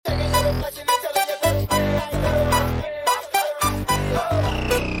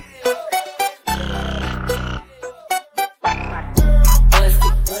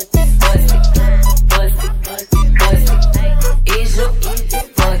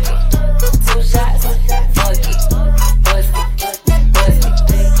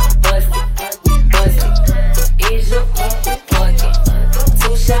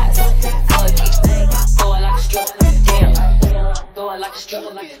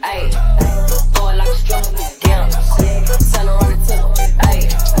ayy. Throw it like a stripper, damn. Turn around and tip it, ayy.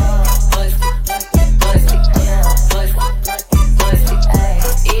 Bust it, bust it, bust it, bust it, ayy.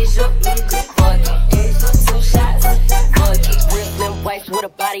 Is your fuck it? 2 shots, fuck it. Real slim waist with a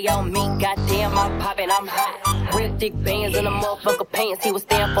body on me, goddamn I'm poppin', I'm hot. Real thick bands in the motherfucker pants, he was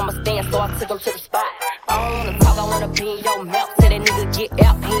stayin' for my stand, so I took him to the spot. I don't wanna talk, I wanna be in your mouth. Tell that nigga get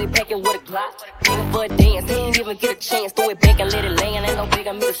out, he ain't packing with a Glock. Nigga for a dance, he ain't even get a chance. Throw it back and let it land, ain't no big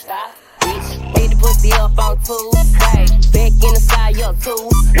on me to stop. Bitch, beat the pussy up on Tuesday. Back in the side, yo,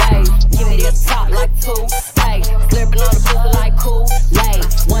 Tuesday. Give me that top like 2, hey. Slurping on the pussy like cool, hey.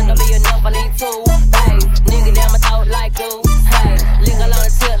 One don't be enough, I need 2, hey. Nigga down my throat like glue, hey. Linger on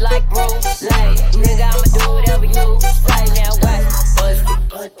the tip like Bruce, hey. Nigga, I'ma do whatever you say. Now watch, bust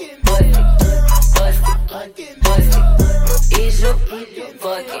it, bust it, bust it, bust it. Is you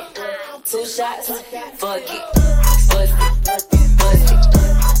fuck it? 2 shots, fuck it. Bust it, bust it,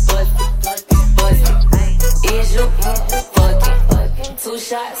 bust it, bust it. Is you fuck it? 2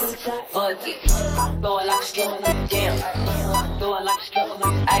 shots, fuck it. Throw it like a stripper, damn. Throw it like a stripper,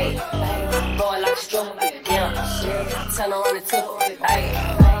 ayy. Throw it like a stripper, damn. Turn around and tip it, ayy.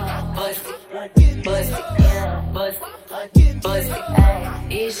 Bust it, bust it, bust it, bust it, ayy.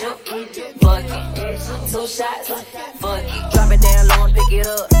 Is you fuck it? 2 shots, fuck it. Drop it down low and pick it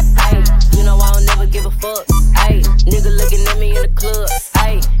up, ayy. You know I don't never give a fuck, ayy. Nigga looking at me in the club,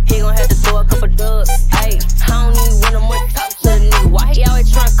 ayy. He gon' have to throw a couple dubs, ayy. I don't even want him much talk to the nigga. Why he always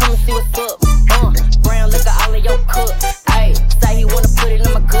tryna come and see what's up? Brown liquor all in your cup, ayy. Say he wanna put it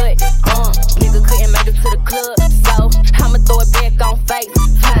in my gut, nigga couldn't make it to the club, so I'ma throw it back on face.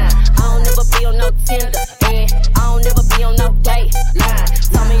 I don't never be on no Tinder, and I don't never be on no date.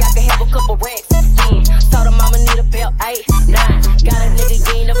 Told me I could have a couple racks, told him I'ma need about 8, 9. Got a nigga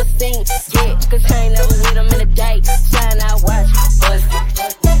you ain't never seen yet, cause I ain't never with him in a date. Shine out, watch, bust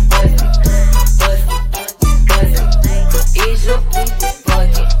it, bust it, bust it, bust it. Is you fuck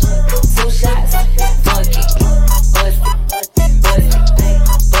it? 2 shots, fuck it. Bust it, bust it,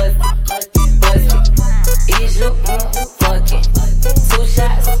 bust it, bust it. Is you fuck it? 2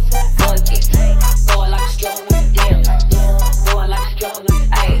 shots, fuck it. Throw it like a stripper, damn. Throw it like a stripper,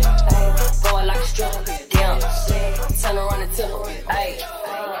 ayy. Throw it like a stripper, damn. Turn around and tip it, ayy.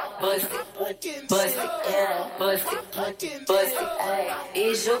 Bust it, bust it, bust it, bust it, ayy.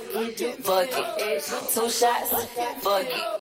 Is you fuck it? 2 shots, fuck it.